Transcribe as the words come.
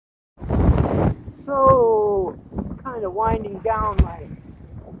So, kind of winding down my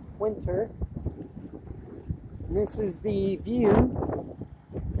winter. And this is the view.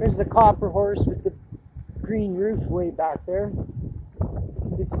 There's the Copper Horse with the green roof way back there.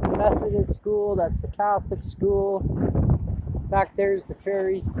 This is the Methodist school, that's the Catholic school. Back there's the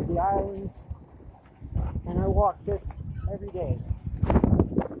ferries to the islands. And I walk this every day.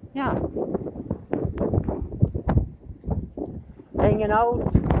 Yeah. Hanging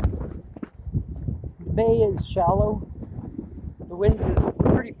out. The bay is shallow. The wind is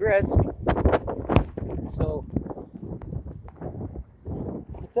pretty brisk. So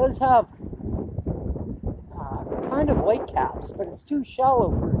it does have kind of white caps, but it's too shallow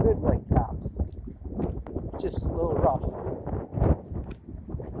for good white caps. It's just a little rough.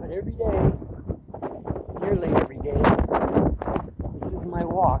 But every day, nearly every day, this is my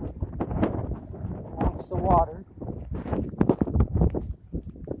walk amongst the water.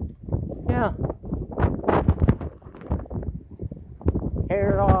 Yeah.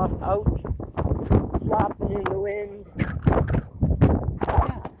 Hair off, out, flapping in the wind.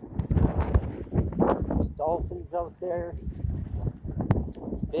 Yeah. There's dolphins out there.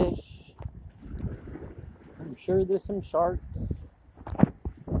 Fish. I'm sure there's some sharks.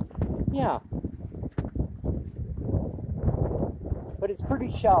 Yeah. But it's pretty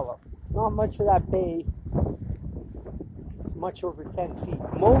shallow. Not much of that bay is much over 10 feet.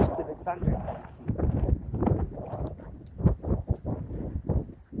 Most of it's under 10 feet.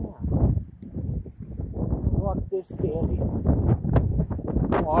 Walk this daily.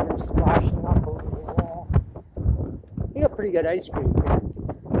 Water splashing up over the wall. They got pretty good ice cream here.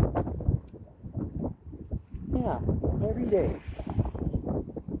 Yeah, every day.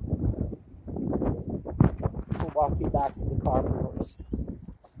 We'll walk you back to the Copper Horse.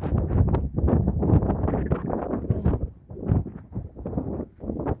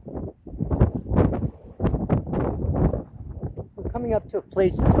 We're coming up to a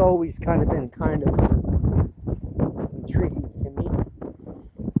place that's always kind of been intriguing to me.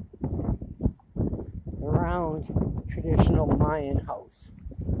 Around traditional Mayan house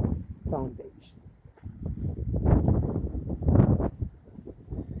foundation.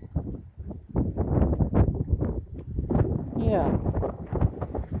 Yeah.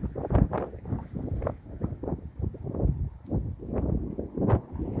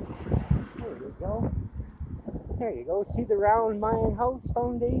 There you go. There you go. See the round Mayan house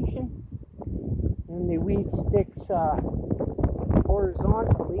foundation? And they weave sticks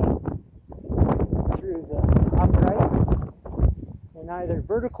horizontally through the uprights, and either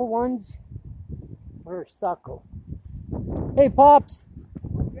vertical ones or stucco. Hey, Pops.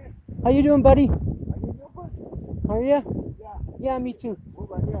 Okay. How you doing, buddy? Are you good? Are you? Yeah. Yeah, me too.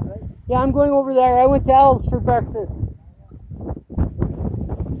 Over here, right? Yeah, I'm going over there. I went to Al's for breakfast.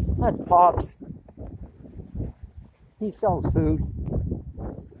 That's Pops. He sells food.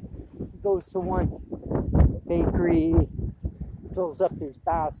 He goes to one bakery, fills up his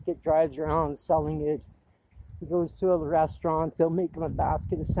basket, drives around selling it. He goes to a restaurant, they'll make him a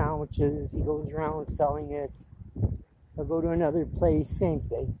basket of sandwiches. He goes around selling it. He'll go to another place, same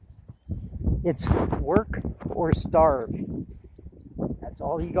thing. It's work or starve. That's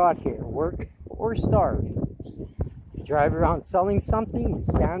all you got here, work or starve. You drive around selling something, you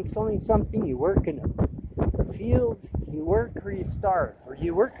stand selling something, you work in a field, you work or you starve, or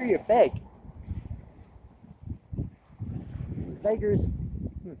you work or you beg. Beggars.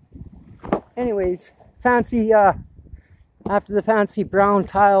 Anyways, fancy, after the fancy brown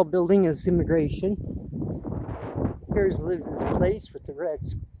tile building is immigration. Here's Liz's place with the red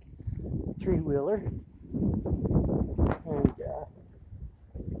three-wheeler. And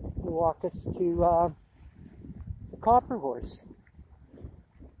he'll walk us to the Copper Horse.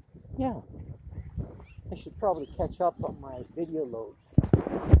 Yeah. I should probably catch up on my video loads.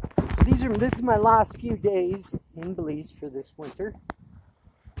 This is my last few days in Belize for this winter.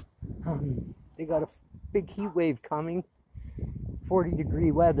 They got a big heat wave coming,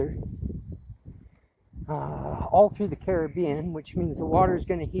 40-degree weather, all through the Caribbean, which means the water is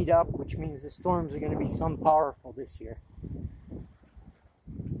going to heat up, which means the storms are going to be some powerful this year.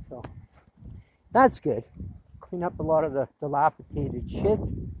 So that's good. Clean up a lot of the dilapidated shit.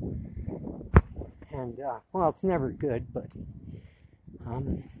 And, well, it's never good, but,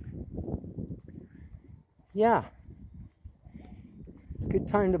 yeah. Good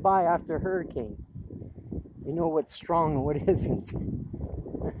time to buy after a hurricane. You know what's strong and what isn't.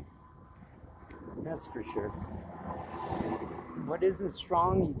 That's for sure. What isn't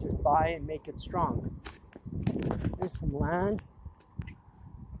strong, you just buy and make it strong. There's some land.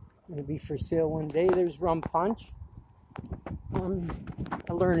 Going to be for sale one day. There's rum punch.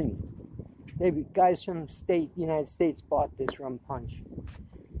 A learning guys from United States bought this rum punch.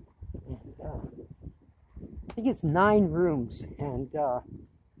 And, I think it's 9 rooms, and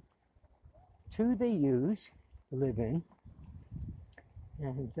 2 they use to live in,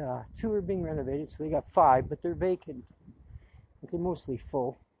 and 2 are being renovated, so they got 5, but they're vacant. But they're mostly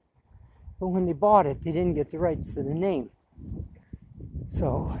full. But when they bought it, they didn't get the rights to the name.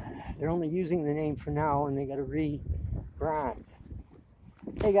 So they're only using the name for now, and they got to rebrand.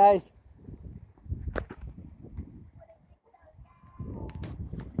 Hey guys.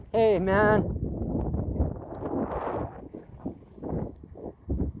 Hey man.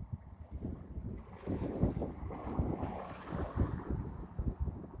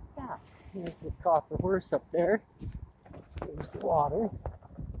 Yeah, here's the copper horse up there. There's the water.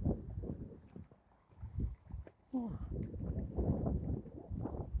 Yeah.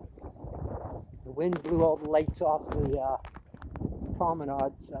 The wind blew all the lights off the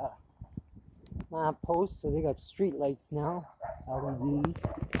promenade's lamp post, so they got street lights now, LEDs.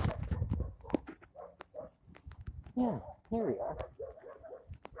 Yeah, here we are.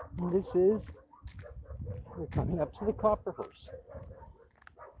 And this is, we're coming up to the copper horse.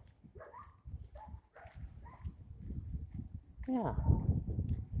 Yeah.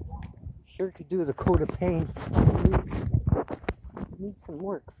 Sure could do with a coat of paint. Needs some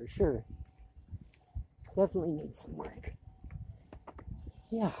work for sure. Definitely needs some work.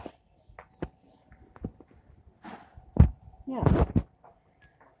 Yeah. Yeah.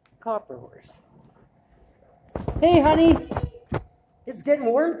 Copper horse. Hey, honey. It's getting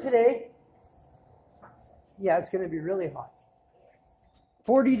warm today. Yeah, it's going to be really hot.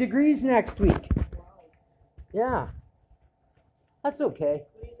 40 degrees next week. Yeah. That's okay.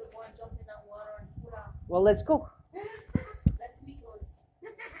 Well, let's go. Let's be close.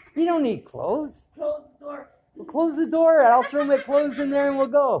 You don't need clothes. Close the door. We'll close the door and I'll throw my clothes in there and we'll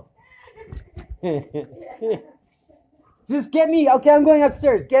go. Just get me. Okay, I'm going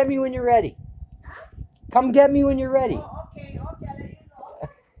upstairs. Get me when you're ready. Come get me when you're ready. Oh, okay, I'll let you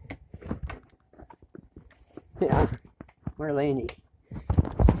know. Yeah, Marlene.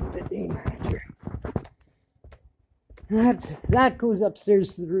 She's the day manager. That goes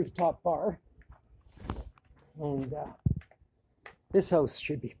upstairs to the rooftop bar. And this house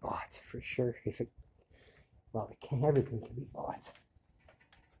should be bought for sure. Everything can be bought.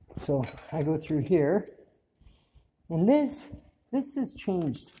 So I go through here, and this has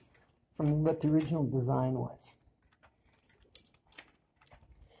changed from what the original design was.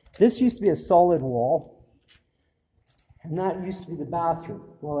 This used to be a solid wall, and that used to be the bathroom.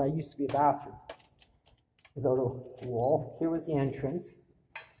 Well, that used to be a bathroom without a wall. Here was the entrance,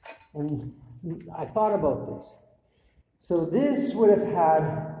 and I thought about this. So this would have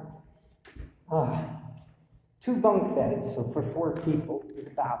had 2 bunk beds, so for 4 people with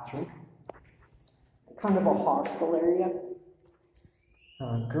a bathroom. Kind of a hostel area.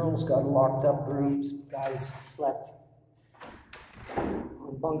 Girls got locked up rooms, guys slept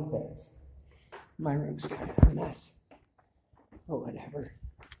on bunk beds. My room's kind of a mess. Oh, whatever.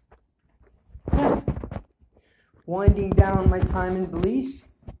 Yeah. Winding down my time in Belize.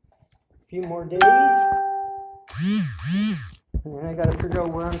 A few more days. And then I got to figure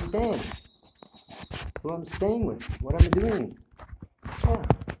out where I'm staying. Who I'm staying with. What I'm doing. Yeah.